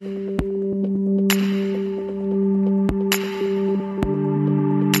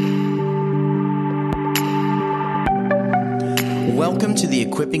Welcome to the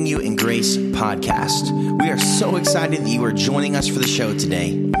Equipping You in Grace podcast. We are so excited that you are joining us for the show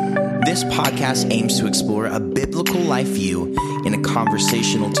today. This podcast aims to explore a biblical life view in a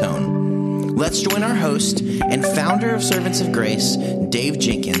conversational tone. Let's join our host and founder of Servants of Grace, Dave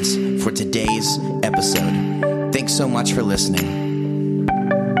Jenkins, for today's episode. Thanks so much for listening.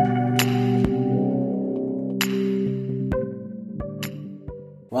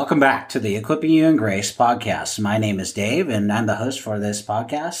 Welcome back to the Equipping You in Grace podcast. My name is Dave, and I'm the host for this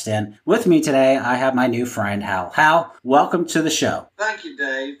podcast. And with me today, I have my new friend, Hal. Hal, welcome to the show. Thank you,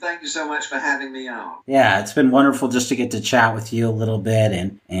 Dave. Thank you so much for having me on. Yeah, it's been wonderful just to get to chat with you a little bit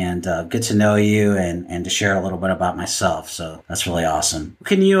and get to know you and to share a little bit about myself. So that's really awesome.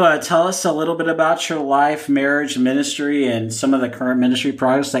 Can you tell us a little bit about your life, marriage, ministry, and some of the current ministry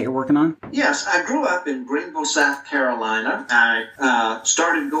projects that you're working on? Yes, I grew up in Greenville, South Carolina. I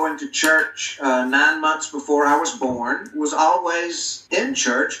started going to church 9 months before I was born, was always in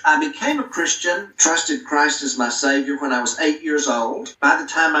church. I became a Christian, trusted Christ as my Savior when I was 8 years old. By the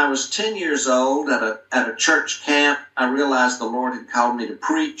time I was 10 years old at a church camp, I realized the Lord had called me to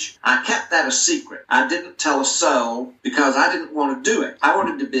preach. I kept that a secret. I didn't tell a soul because I didn't want to do it. I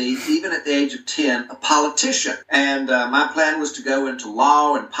wanted to be, even at the age of 10, a politician. And my plan was to go into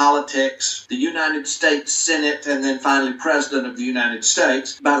law and politics, the United States Senate, and then finally President of the United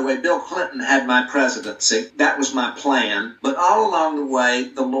States. By the way, Bill Clinton had my presidency. That was my plan. But all along the way,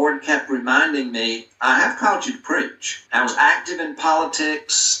 the Lord kept reminding me, I have called you to preach. I was active in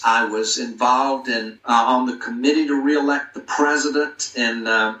politics. I was involved in on the committee to re-elect the president in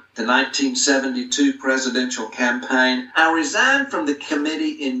the 1972 presidential campaign. I resigned from the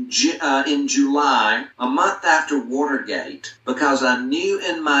committee in July, a month after Watergate, because I knew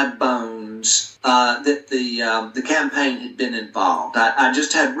in my bones that the campaign had been involved. I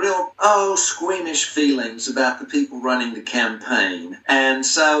just had real, squeamish feelings about the people running the campaign. And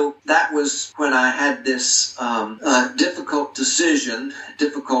so that was when I had this difficult decision,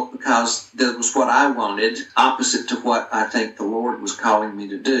 difficult because that was what I wanted, opposite to what I think the Lord was calling me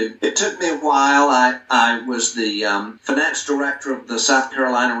to do. It took me a while. I was the finance director of the South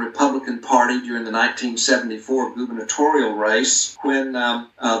Carolina Republican Party during the 1974 gubernatorial race when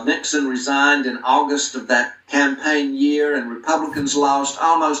Nixon resigned in August of that campaign year, and Republicans lost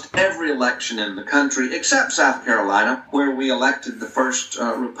almost every election in the country except South Carolina, where we elected the first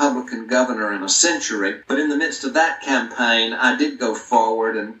Republican governor in a century. But in the midst of that campaign, I did go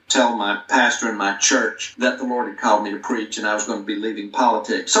forward and tell my pastor in my church that the Lord had called me to preach and I was going to be leaving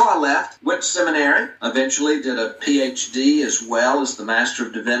politics. So I left, went to seminary, eventually did a PhD as well as the Master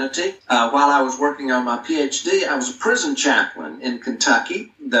of Divinity. While I was working on my PhD, I was a prison chaplain in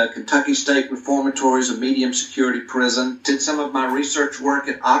Kentucky. The Kentucky State Reformatory is a medium security prison. Did some of my research work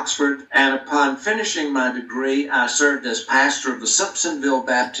at Oxford, and upon finishing my degree, I served as pastor of the Simpsonville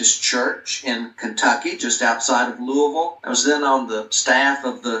Baptist Church in Kentucky, just outside of Louisville. I was then on the staff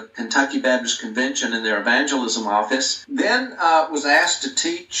of the Kentucky Baptist Convention in their evangelism office. Then was asked to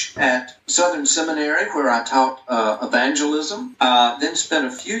teach at Southern Seminary, where I taught evangelism. Then spent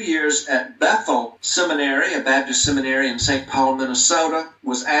a few years at Bethel Seminary, a Baptist seminary in St. Paul, Minnesota.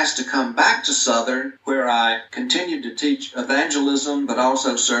 Was asked to come back to Southern, where I continued to teach evangelism, but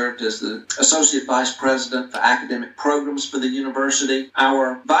also served as the Associate Vice President for Academic Programs for the university.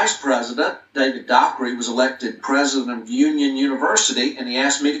 Our Vice President, David Dockery, was elected President of Union University, and he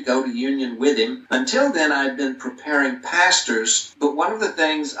asked me to go to Union with him. Until then, I had been preparing pastors, but one of the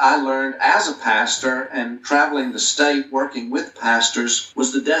things I learned as a pastor and traveling the state working with pastors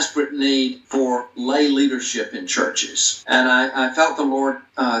was the desperate need for lay leadership in churches. And I felt the Lord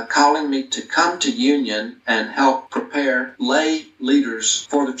calling me to come to Union and help prepare lay leaders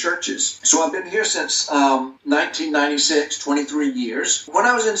for the churches. So I've been here since 1996, 23 years. When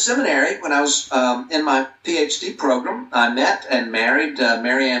I was in seminary, when I was in my PhD program, I met and married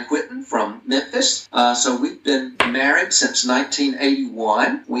Mary Ann Whitten from Memphis. So we've been married since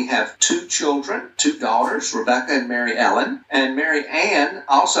 1981. We have 2 children, 2 daughters, Rebecca and Mary Ellen. And Mary Ann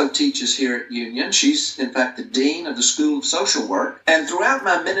also teaches here at Union. She's, in fact, the dean of the School of Social Work. And throughout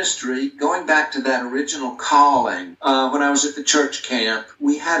my ministry, going back to that original calling, when I was at the church camp,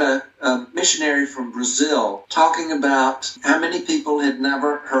 we had a missionary from Brazil talking about how many people had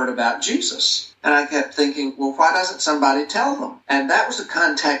never heard about Jesus. And I kept thinking, well, why doesn't somebody tell them? And that was the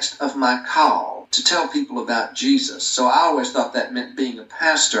context of my call. to tell people about Jesus. So I always thought that meant being a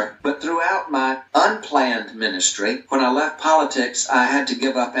pastor. But throughout my unplanned ministry, when I left politics, I had to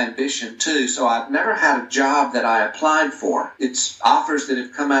give up ambition too. So I've never had a job that I applied for. It's offers that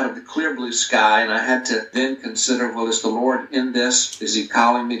have come out of the clear blue sky, and I had to then consider, well, is the Lord in this? Is he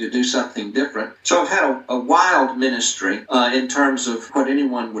calling me to do something different? So I've had a wild ministry in terms of what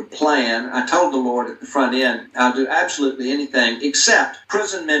anyone would plan. I told the Lord at the front end, I'll do absolutely anything except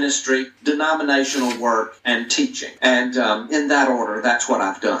prison ministry, denominational work, and teaching. And in that order, that's what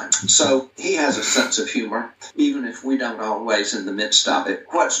I've done. So he has a sense of humor, even if we don't always in the midst of it.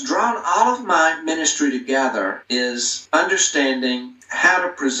 What's drawn all of my ministry together is understanding how to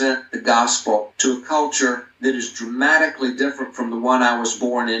present the gospel to a culture that is dramatically different from the one I was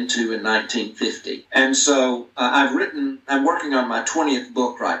born into in 1950. And so I'm working on my 20th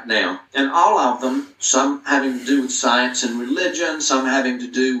book right now, and all of them, some having to do with science and religion, some having to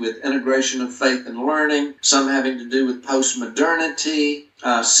do with integration of faith and learning, some having to do with postmodernity,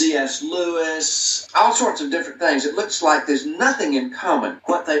 C.S. Lewis, all sorts of different things. It looks like there's nothing in common.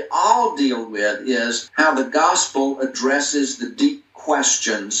 What they all deal with is how the gospel addresses the deep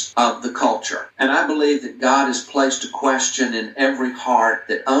questions of the culture. And I believe that God has placed a question in every heart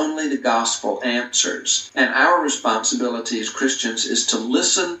that only the gospel answers. And our responsibility as Christians is to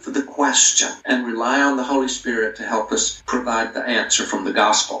listen for the question and rely on the Holy Spirit to help us provide the answer from the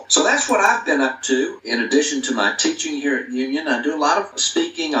gospel. So that's what I've been up to. In addition to my teaching here at Union, I do a lot of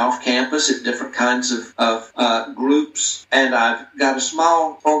speaking off campus at different kinds of groups. And I've got a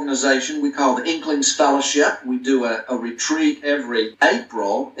small organization we call the Inklings Fellowship. We do a retreat every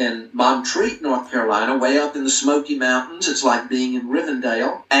April in Montreat, North Carolina, way up in the Smoky Mountains. It's like being in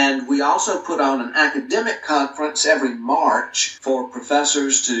Rivendell. And we also put on an academic conference every March for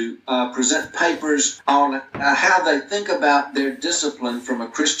professors to present papers on how they think about their discipline from a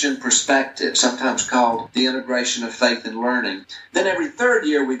Christian perspective, sometimes called the integration of faith and learning. Then every third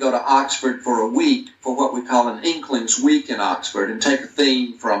year we go to Oxford for a week for what we call an Inklings Week in Oxford and take a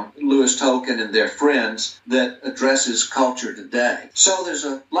theme from Lewis Tolkien and their friends that addresses culture today. So there's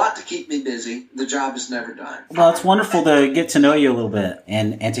a lot to keep me busy. The job is never done. Well, it's wonderful to get to know you a little bit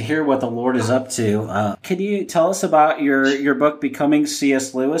and to hear what the Lord is up to. Can you tell us about your book, Becoming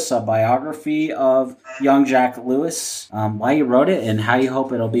C.S. Lewis, a biography of young Jack Lewis, why you wrote it and how you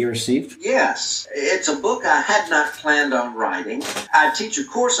hope it'll be received? Yes. It's a book I had not planned on writing. I teach a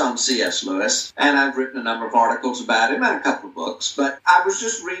course on C.S. Lewis, and I've written a number of articles about him and a couple of books, but I was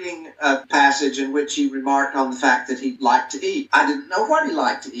just reading a passage in which he remarked on the fact that he liked to eat. I didn't know what he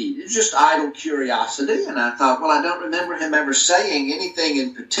liked to eat. It was just idle curiosity, and I thought, well, I don't remember him ever saying anything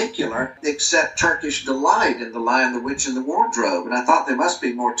in particular except Turkish delight in The Lion, the Witch, and the Wardrobe, and I thought there must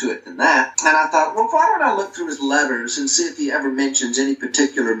be more to it than that. And I thought, well, why don't I look through his letters and see if he ever mentions any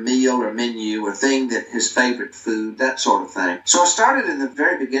particular meal or menu or thing that his favorite food, that sort of thing. So I started in the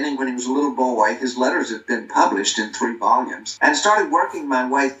very beginning when he was a little boy. His letters have been published in 3 volumes, and started working my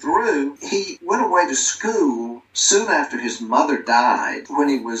way through. He went away to school soon after his mother died, when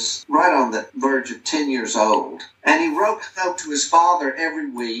he was right on the verge of 10 years old. And he wrote a note to his father every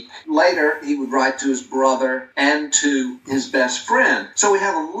week. Later, he would write to his brother and to his best friend. So we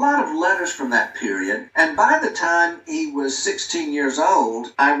have a lot of letters from that period. And by the time he was 16 years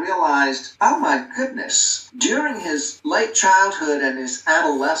old, I realized, oh my goodness, during his late childhood and his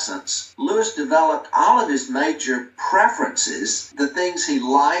adolescence, Lewis developed all of his major preferences, the things he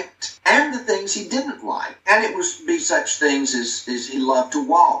liked and the things he didn't like. And it would be such things as he loved to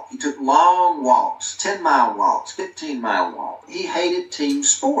walk. He took long walks, 10-mile walks, 15-mile walk. He hated team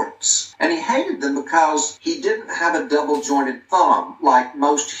sports. And he hated them because he didn't have a double-jointed thumb like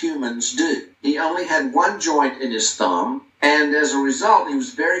most humans do. He only had one joint in his thumb, and as a result, he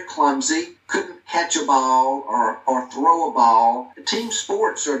was very clumsy, couldn't catch a ball or throw a ball. Team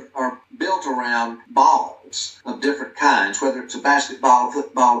sports are built around balls of different kinds, whether it's a basketball, a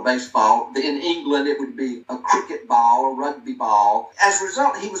football, a baseball. In England, it would be a cricket ball, a rugby ball. As a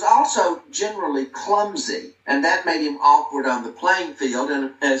result, he was also generally clumsy, and that made him awkward on the playing field.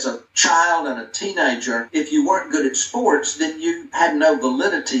 And as a child and a teenager, if you weren't good at sports, then you had no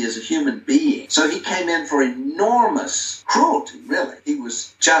validity as a human being. So he came in for enormous cruelty, really. He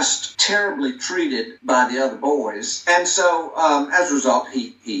was just terribly treated by the other boys. And so, as a result,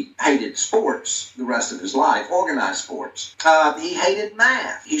 he hated sports the rest of his life, organized sports. He hated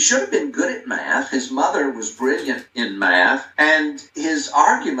math. He should have been good at math. His mother was brilliant in math. And his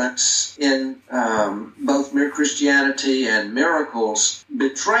arguments in both Mere Christianity and Miracles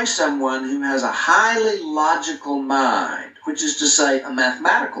betray someone who has a highly logical mind, which is to say a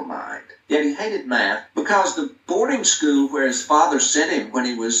mathematical mind. yet he hated math because the boarding school where his father sent him when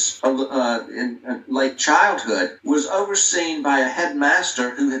he was in late childhood was overseen by a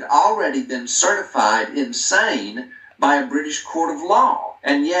headmaster who had already been certified insane by a British court of law.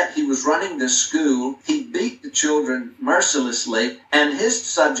 And yet he was running this school. He beat the children mercilessly, and his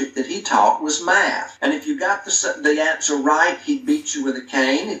subject that he taught was math. And if you got the answer right, he'd beat you with a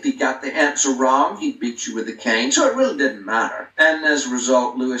cane. If he got the answer wrong, he'd beat you with a cane. So it really didn't matter. And as a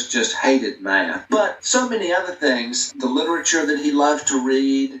result, Lewis just hated math. But so many other things, the literature that he loved to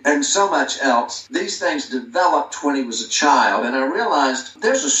read, and so much else, these things developed when he was a child. And I realized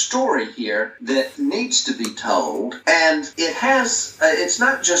there's a story here that needs to be told. And it has, it's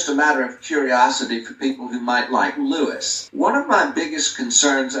not just a matter of curiosity for people who might like Lewis. One of my biggest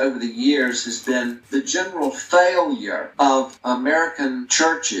concerns over the years has been the general failure of American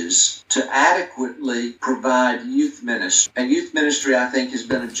churches to adequately provide youth ministry. And youth ministry, I think, has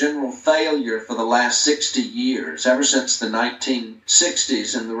been a general failure for the last 60 years. Ever since the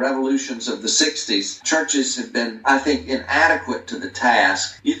 1960s and the revolutions of the 60s, churches have been, I think, inadequate to the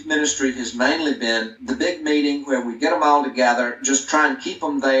task. Youth ministry has mainly been the big meeting where we get them all together, just try and keep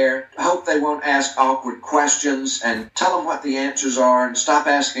them there, hope they won't ask awkward questions, and tell them what the answers are and stop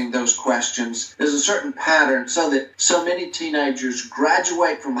asking those questions. There's a certain pattern so that so many teenagers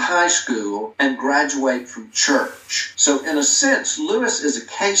graduate from high school and graduate from church. So in a sense, Lewis is a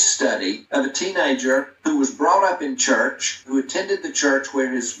case study of a teenager who was brought up in church, who attended the church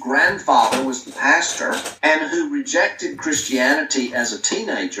where his grandfather was the pastor, and who rejected Christianity as a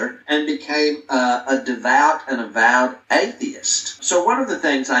teenager and became a devout and avowed atheist. So one of the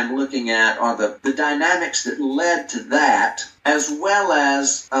things I'm looking at are the dynamics that led to that, as well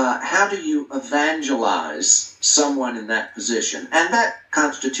as how do you evangelize someone in that position. And that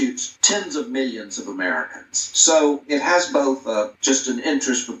constitutes tens of millions of Americans. So it has both just an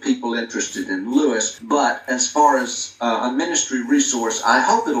interest for people interested in Lewis, but as far as a ministry resource, I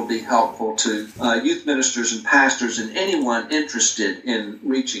hope it'll be helpful to youth ministers and pastors and anyone interested in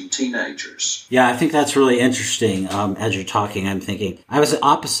reaching teenagers. Yeah, I think that's really interesting. As you're talking, I'm thinking, I was the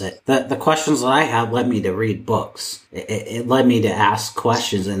opposite. The questions that I had led me to read books. It led me to ask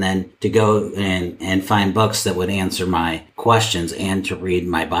questions and then to go and find books that would answer my questions and to read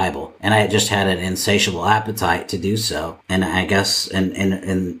my Bible. And I just had an insatiable appetite to do so. And I guess, and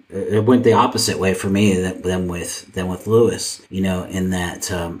it went the opposite way for me than with Lewis, in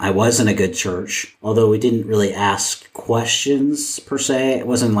that I was in a good church, although we didn't really ask questions per se. It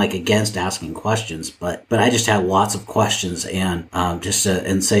wasn't like against asking questions, but I just had lots of questions and just an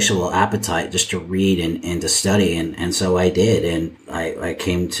insatiable appetite just to read and to study. And so I did, and I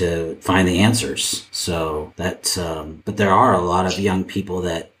came to find the answers. So that, but there are a lot of young people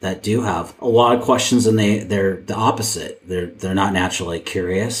that do have a lot of questions, and they're the opposite. They're not naturally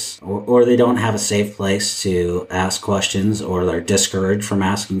curious, or they don't have a safe place to ask questions, or they're discouraged from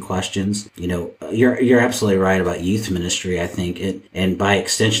asking questions. You're absolutely right about youth ministry, I think, and by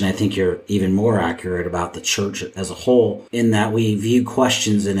extension, I think you're even more accurate about the church as a whole, in that we view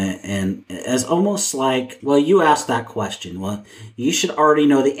questions in it and as almost like, well, you asked that question. Well, you should already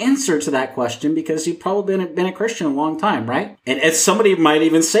know the answer to that question because you've probably been a Christian a long time, right? And somebody might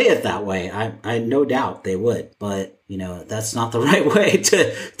even say it that way. I no doubt they would, but that's not the right way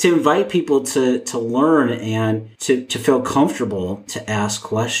to invite people to learn and to feel comfortable to ask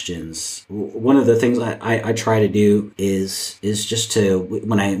questions. One of the things I try to do is just to,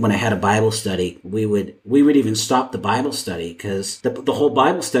 when I had a Bible study, we would even stop the Bible study because the whole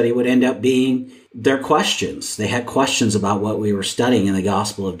Bible study would end up being their questions. They had questions about what we were studying in the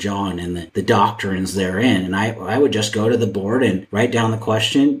Gospel of John and the doctrines therein. And I would just go to the board and write down the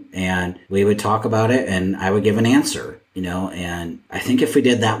question, and we would talk about it, and I would give an answer, and I think if we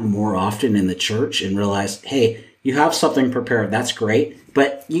did that more often in the church and realized, hey, you have something prepared, that's great,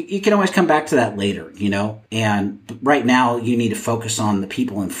 but you can always come back to that later, and right now you need to focus on the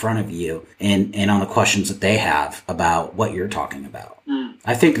people in front of you and on the questions that they have about what you're talking about.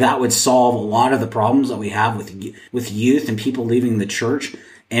 I think that would solve a lot of the problems that we have with youth and people leaving the church,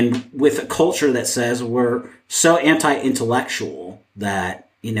 and with a culture that says we're so anti-intellectual that,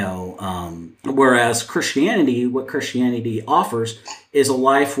 whereas what Christianity offers is a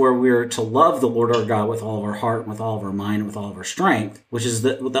life where we're to love the Lord our God with all of our heart, with all of our mind, with all of our strength, which is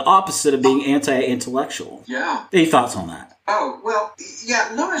the opposite of being anti-intellectual. Yeah. Any thoughts on that? Oh, well,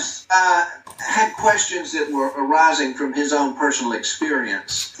 yeah, Lewis had questions that were arising from his own personal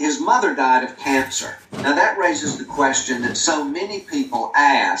experience. His mother died of cancer. Now, that raises the question that so many people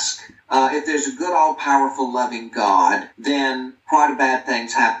ask if there's a good, all-powerful, loving God, then why do bad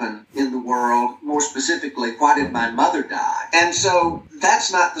things happen in the world? More specifically, why did my mother die? And so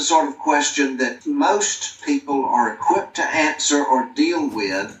that's not the sort of question that most people are equipped to answer or deal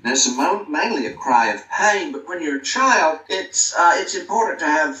with. And it's mainly a cry of pain, but when you're a child, it's important to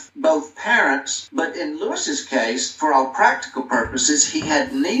have both parents. But in Lewis's case, for all practical purposes, he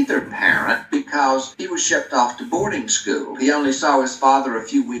had neither parent because he was shipped off to boarding school. He only saw his father a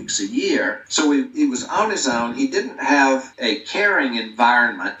few weeks a year, so he was on his own. He didn't have a caring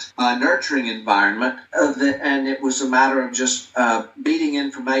environment, a nurturing environment, and it was a matter of just beating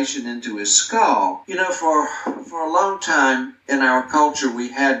information into his skull. You know, for a long time in our culture, we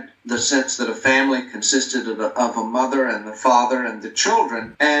had the sense that a family consisted of a mother and the father and the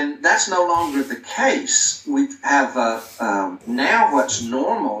children, and that's no longer the case. We have now what's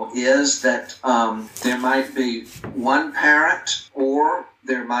normal is that there might be one parent, or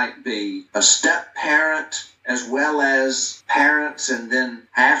there might be a step-parent, as well as parents and then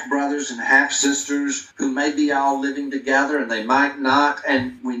half-brothers and half-sisters who may be all living together and they might not.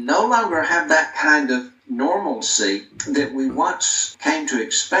 And we no longer have that kind of normalcy that we once came to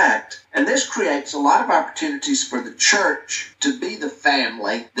expect. And this creates a lot of opportunities for the church to be the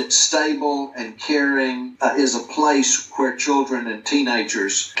family that's stable and caring, is a place where children and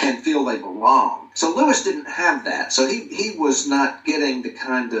teenagers can feel they belong. So Lewis didn't have that. So he was not getting the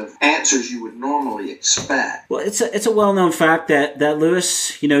kind of answers you would normally expect. Well, it's a well-known fact that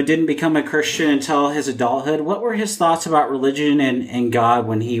Lewis, didn't become a Christian until his adulthood. What were his thoughts about religion and God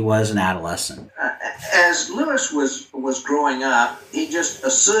when he was an adolescent? As Lewis was growing up, he just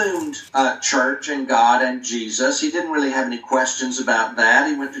assumed church and God and Jesus. He didn't really have any questions about that.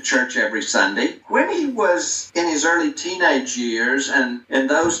 He went to church every Sunday. When he was in his early teenage years, and in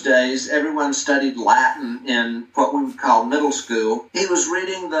those days, everyone studied Latin in what we would call middle school, he was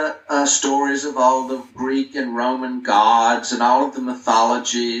reading the stories of all the Greek and Roman gods and all of the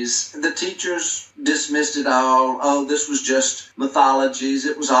mythologies. The teachers dismissed it all. Oh, this was just mythologies.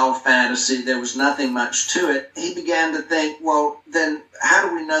 It was all fantasy. There was nothing much to it. He began to think, well, then how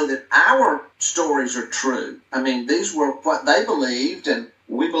do we know that our stories are true? I mean, these were what they believed, and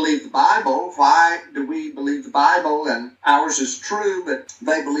we believe the Bible. Why do we believe the Bible and ours is true, but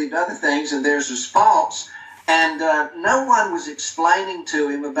they believed other things and theirs is false? And no one was explaining to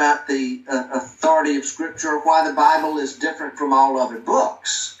him about the authority of Scripture or why the Bible is different from all other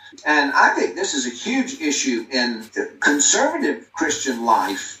books. And I think this is a huge issue in conservative Christian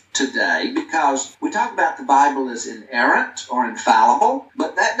life today, because we talk about the Bible as inerrant or infallible,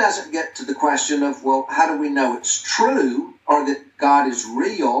 but that doesn't get to the question of, well, how do we know it's true or that God is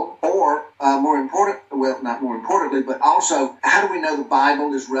real, or not more importantly, but also how do we know the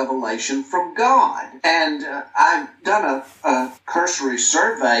Bible is revelation from God? And I've done a cursory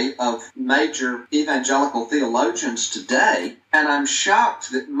survey of major evangelical theologians today, and I'm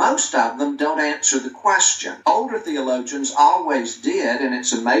shocked that most of them don't answer the question. Older theologians always did, and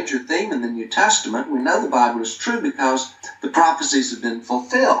it's a major theme in the New Testament. We know the Bible is true because the prophecies have been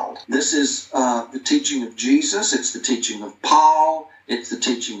fulfilled. This is the teaching of Jesus. It's the teaching of Paul. It's the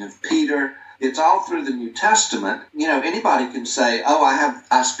teaching of Peter. It's all through the New Testament. Anybody can say, oh,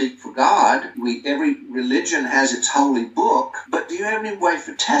 I speak for God. Every religion has its holy book. But do you have any way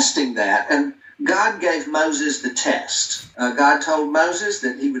for testing that? And God gave Moses the test. God told Moses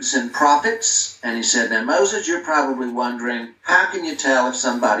that he would send prophets. And he said, now, Moses, you're probably wondering, how can you tell if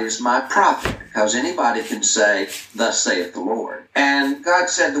somebody is my prophet? Because anybody can say, thus saith the Lord. And God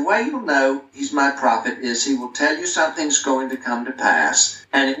said, the way you'll know he's my prophet is he will tell you something's going to come to pass,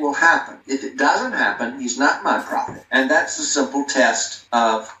 and it will happen. If it doesn't happen, he's not my prophet. And that's the simple test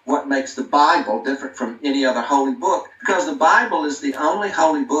of what makes the Bible different from any other holy book, because the Bible is the only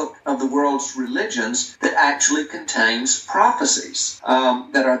holy book of the world's religions that actually contains prophecies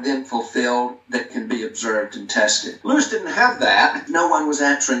that are then fulfilled, that can be observed and tested. Lewis didn't have that. No one was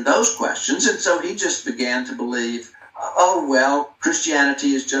answering those questions, and so he just began to believe, oh, well,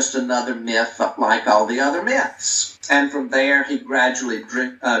 Christianity is just another myth like all the other myths. And from there, he gradually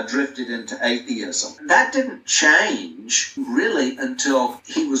drifted into atheism. That didn't change, really, until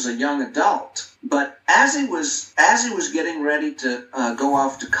he was a young adult. But as he was getting ready to go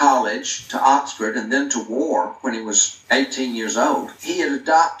off to college, to Oxford, and then to war when he was 18 years old, he had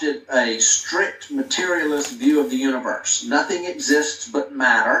adopted a strict materialist view of the universe. Nothing exists but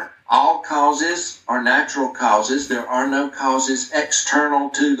matter. All causes are natural causes. There are no causes external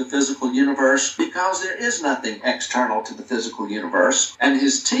to the physical universe because there is nothing external to the physical universe. And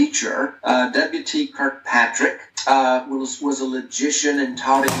his teacher, W.T. Kirkpatrick, was a logician and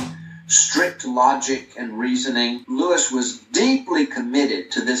taught him strict logic and reasoning. Lewis was deeply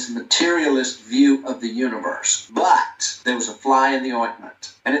committed to this materialist view of the universe. But there was a fly in the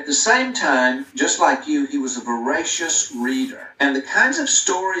ointment. And at the same time, just like you, he was a voracious reader. And the kinds of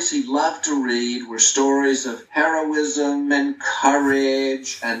stories he loved to read were stories of heroism and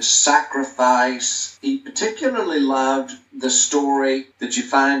courage and sacrifice. He particularly loved the story that you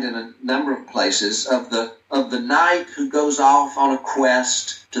find in a number of places of the knight who goes off on a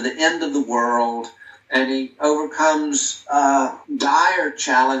quest to the end of the world, and he overcomes dire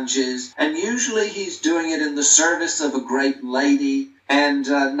challenges, and usually he's doing it in the service of a great lady. And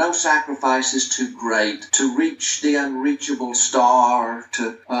no sacrifice is too great to reach the unreachable star,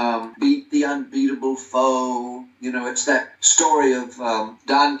 to beat the unbeatable foe. You know, it's that story of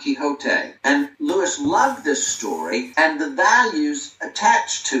Don Quixote. And Lewis loved this story and the values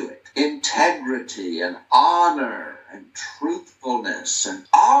attached to it. Integrity and honor and truthfulness and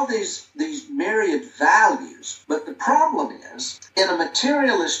all these myriad values. But the problem is, in a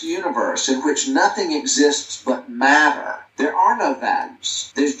materialist universe in which nothing exists but matter, there are no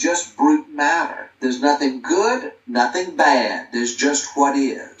values. There's just brute matter. There's nothing good, nothing bad. There's just what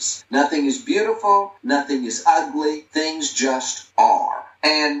is. Nothing is beautiful, nothing is ugly. Things just are.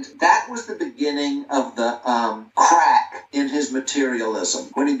 And that was the beginning of the crack in his materialism,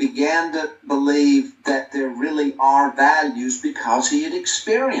 when he began to believe that there really are values because he had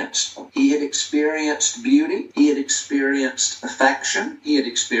experienced them. He had experienced beauty, he had experienced affection, he had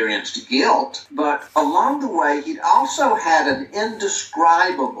experienced guilt, but along the way he'd also had an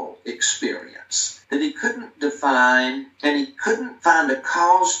indescribable experience that he couldn't define, and he couldn't find a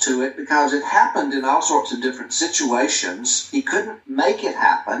cause to it because it happened in all sorts of different situations. He couldn't make it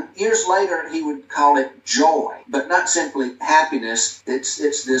happen. Years later, he would call it joy, but not simply happiness. It's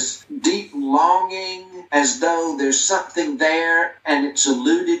this deep longing, as though there's something there and it's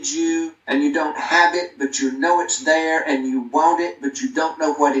eluded you and you don't have it, but you know it's there and you want it, but you don't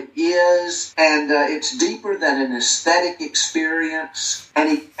know what it is. And it's deeper than an aesthetic experience. And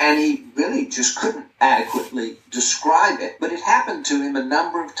he really just couldn't adequately describe it, but it happened to him a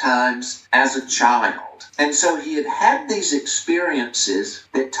number of times as a child. And so he had had these experiences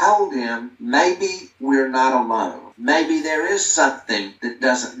that told him, maybe we're not alone. Maybe there is something that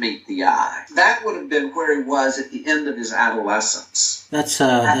doesn't meet the eye. That would have been where he was at the end of his adolescence.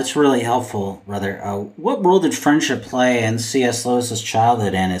 That's really helpful, brother. What role did friendship play in C.S. Lewis's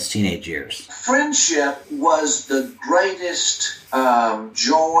childhood and his teenage years? Friendship was the greatest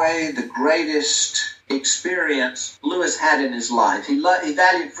joy, the greatest experience Lewis had in his life. He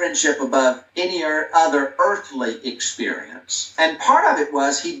valued friendship above any other earthly experience. And part of it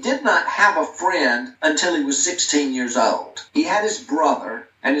was he did not have a friend until he was 16 years old. He had his brother,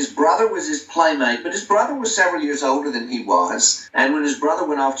 and his brother was his playmate, but his brother was several years older than he was. And when his brother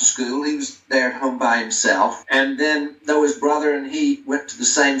went off to school, he was there at home by himself. And then, though his brother and he went to the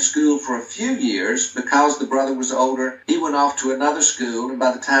same school for a few years, because the brother was older, he went off to another school. And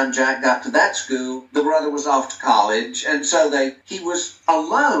by the time Jack got to that school, the brother was off to college. And so he was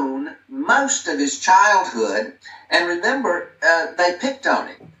alone most of his childhood. And remember, they picked on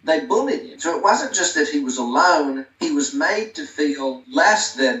him. They bullied him. So it wasn't just that he was alone. He was made to feel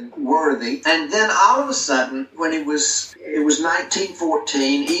less than worthy. And then all of a sudden, when it was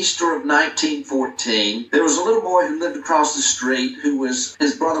 1914, Easter of 1914, there was a little boy who lived across the street who was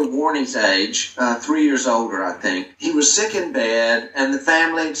his brother Warnie's age, 3 years older, I think. He was sick in bed, and the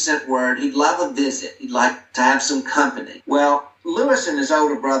family had sent word he'd love a visit. He'd like to have some company. Well, Lewis and his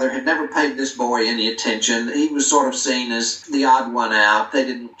older brother had never paid this boy any attention. He was sort of seen as the odd one out. They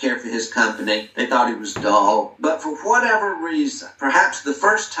didn't care for his company. They thought he was dull. But for whatever reason, perhaps the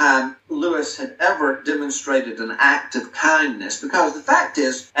first time Lewis had ever demonstrated an act of kindness, because the fact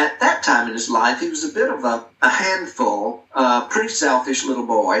is, at that time in his life, he was a bit of a handful, pretty selfish little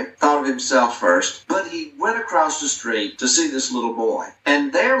boy, thought of himself first, but he went across the street to see this little boy.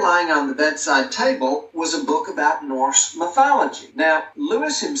 And there, lying on the bedside table, was a book about Norse mythology. Now,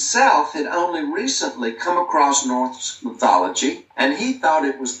 Lewis himself had only recently come across Norse mythology, and he thought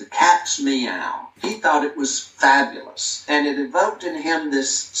it was the cat's meow. He thought it was fabulous, and it evoked in him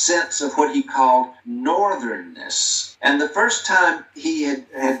this sense of what he called northernness. And the first time he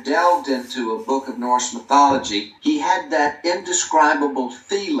had delved into a book of Norse mythology, he had that indescribable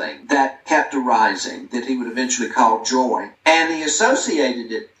feeling that kept arising that he would eventually call joy. And he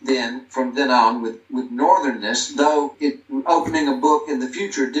associated it then, from then on, with northernness, though opening a book in the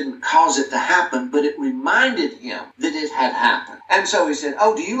future didn't cause it to happen, but it reminded him that it had happened. And so he said,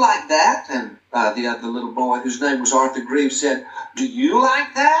 "Oh, do you like that?" And the other little boy, whose name was Arthur Greeves, said, "Do you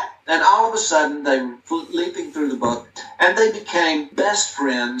like that?" And all of a sudden, they were leaping through the book, and they became best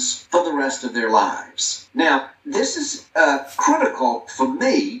friends for the rest of their lives. Now, this is critical for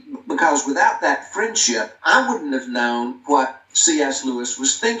me, because without that friendship, I wouldn't have known what C.S. Lewis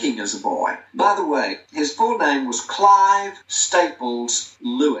was thinking as a boy. By the way, his full name was Clive Staples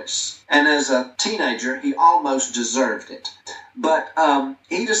Lewis, and as a teenager, he almost deserved it. But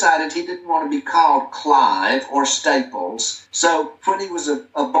he decided he didn't want to be called Clive or Staples, so when he was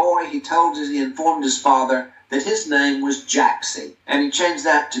a boy, he informed his father that his name was Jaxie, and he changed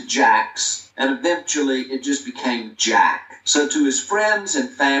that to Jax, and eventually it just became Jack. So to his friends and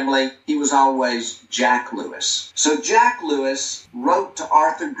family, he was always Jack Lewis. So Jack Lewis wrote to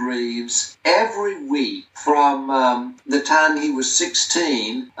Arthur Greeves every week from the time he was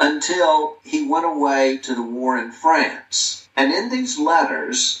 16 until he went away to the war in France. And in these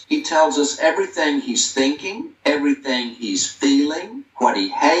letters, he tells us everything he's thinking, everything he's feeling, what he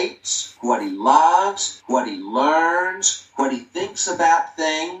hates, what he loves, what he learns, what he thinks about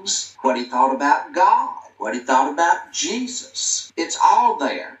things, what he thought about God, what he thought about Jesus. It's all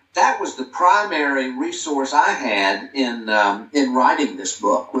there. That was the primary resource I had in writing this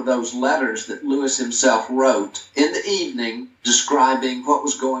book, were those letters that Lewis himself wrote in the evening describing what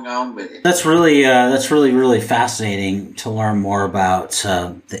was going on with him. That's really fascinating to learn more about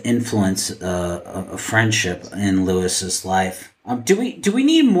the influence of friendship in Lewis's life. Do we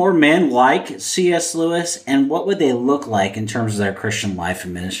need more men like C.S. Lewis, and what would they look like in terms of their Christian life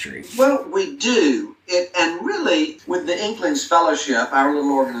and ministry? Well, we do. And really, with the Inklings Fellowship, our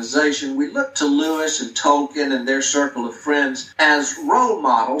little organization, we look to Lewis and Tolkien and their circle of friends as role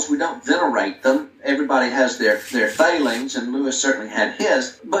models. We don't venerate them. Everybody has their failings, and Lewis certainly had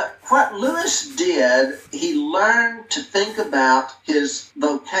his. But what Lewis did, he learned to think about his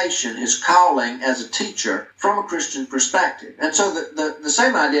vocation, his calling as a teacher from a Christian perspective. And so the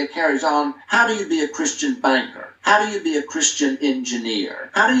same idea carries on. How do you be a Christian banker? How do you be a Christian engineer?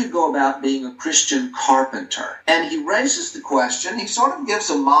 How do you go about being a Christian carpenter? And he raises the question, he sort of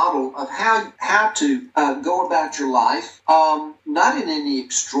gives a model of how to go about your life, not in any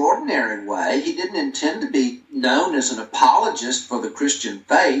extraordinary way. He didn't intend to be known as an apologist for the Christian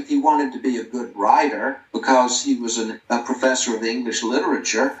faith. He wanted to be a good writer because he was a professor of English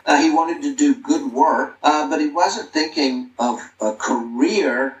literature. He wanted to do good work, but he wasn't thinking of a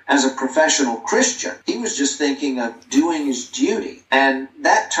career as a professional Christian. He was just thinking of doing his duty. And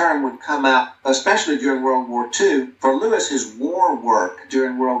that term would come out, especially during World War II. For Lewis, his war work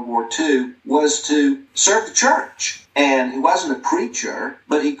during World War II was to serve the church. And he wasn't a preacher,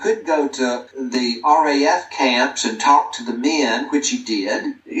 but he could go to the RAF camps and talk to the men, which he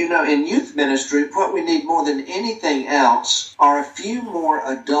did. You know, in youth ministry, what we need more than anything else are a few more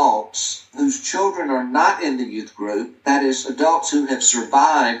adults whose children are not in the youth group, that is, adults who have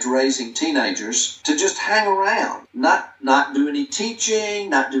survived raising teenagers, to just hang around. Not do any teaching,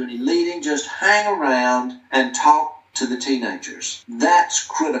 not do any leading, just hang around and talk to the teenagers. That's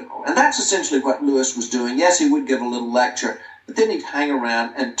critical. And that's essentially what Lewis was doing. Yes, he would give a little lecture, but then he'd hang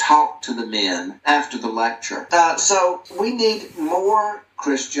around and talk to the men after the lecture. So we need more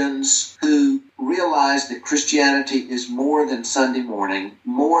Christians who realize that Christianity is more than Sunday morning,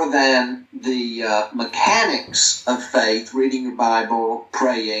 more than the mechanics of faith, reading your Bible,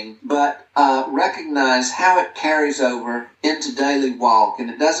 praying, but recognize how it carries over into daily walk. And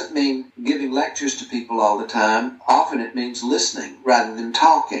it doesn't mean giving lectures to people all the time. Often it means listening rather than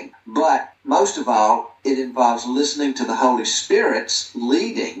talking. But most of all, it involves listening to the Holy Spirit's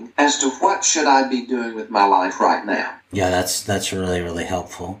leading as to what should I be doing with my life right now. Yeah, that's really, really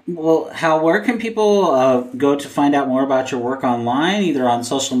helpful. Well, Hal, where can people go to find out more about your work online, either on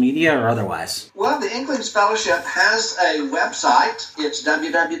social media or otherwise? Well, the Inklings Fellowship has a website. It's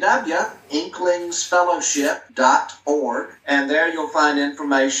www.inklingsfellowship.org, and there you'll find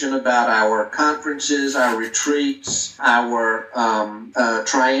information about our conferences, our retreats, our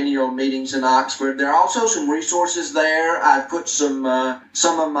triennial meetings in Oxford. There are also some resources there. I've put some of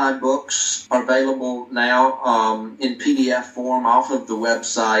my books are available now in PDF form off of the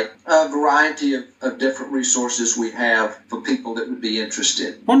website. A variety of different resources we have for people that would be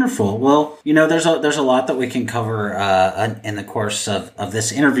interested. Wonderful. Well, you know, there's a lot that we can cover in the course of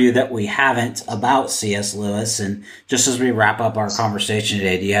this interview that we haven't about C.S. Lewis. And just as we wrap up our conversation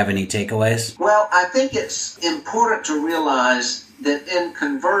today, do you have any takeaways? Well, I think it's important to realize that in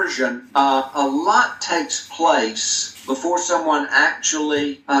conversion, a lot takes place before someone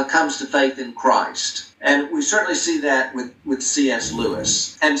actually comes to faith in Christ. And we certainly see that with C.S.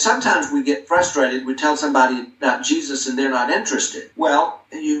 Lewis. And sometimes we get frustrated. We tell somebody about Jesus and they're not interested. Well,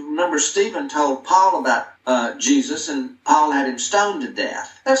 you remember Stephen told Paul about Jesus, and Paul had him stoned to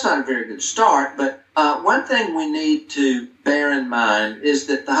death. That's not a very good start, but one thing we need to bear in mind is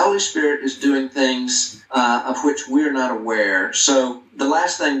that the Holy Spirit is doing things of which we're not aware. So the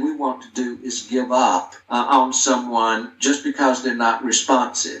last thing we want to do is give up on someone just because they're not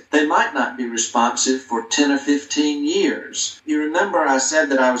responsive. They might not be responsive for 10 or 15 years. You remember I said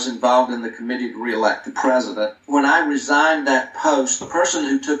that I was involved in the committee to re-elect the president. When I resigned that post, the person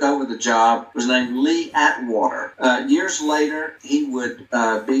who took over the job was named Lee Atwater. Years later, he would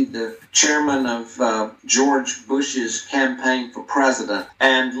be the chairman of George Bush's campaign for president.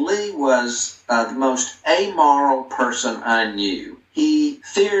 And Lee was the most amoral person I knew. He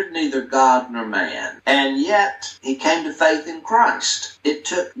feared neither God nor man, and yet he came to faith in Christ. It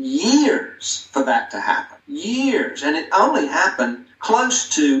took years for that to happen. Years. And it only happened close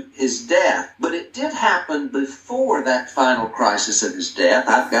to his death, but it did happen before that final crisis of his death.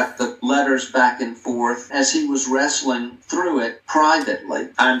 I've got the letters back and forth as he was wrestling through it privately.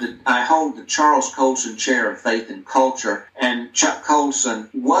 I hold the Charles Colson Chair of Faith and Culture, and Chuck Colson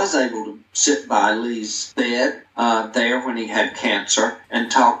was able to sit by Lee's bed there when he had cancer and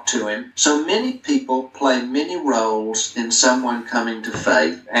talk to him. So many people play many roles in someone coming to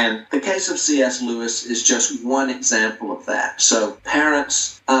faith, and the case of C.S. Lewis is just one example of that. So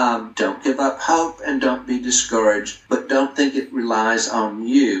parents, don't give up hope and don't be discouraged, but don't think it relies on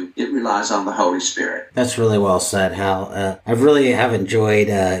you. It relies on the Holy Spirit. That's really well said, Hal. I really have enjoyed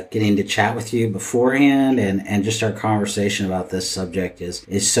getting to chat with you beforehand, and just our conversation about this subject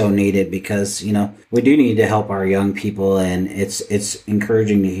is so needed because, you know, we do need to help our young people, and it's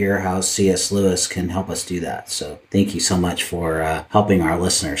encouraging to hear how C.S. Lewis can help us do that. So thank you so much for helping our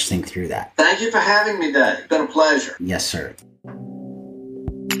listeners think through that. Thank you for having me, Dave. It's been a pleasure. Yes, sir.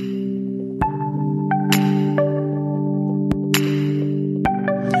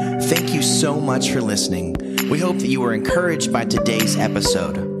 Thank you so much for listening. We hope that you were encouraged by today's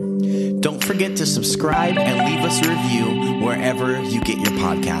episode. Don't forget to subscribe and leave us a review wherever you get your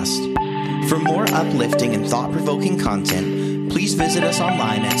podcast. For more uplifting and thought-provoking content, please visit us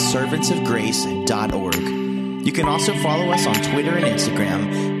online at servantsofgrace.org. You can also follow us on Twitter and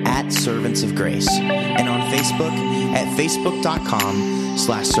Instagram at Servants of Grace, and on Facebook at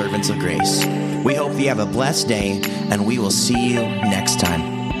facebook.com/servantsofgrace. We hope you have a blessed day, and we will see you next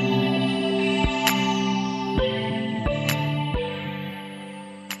time.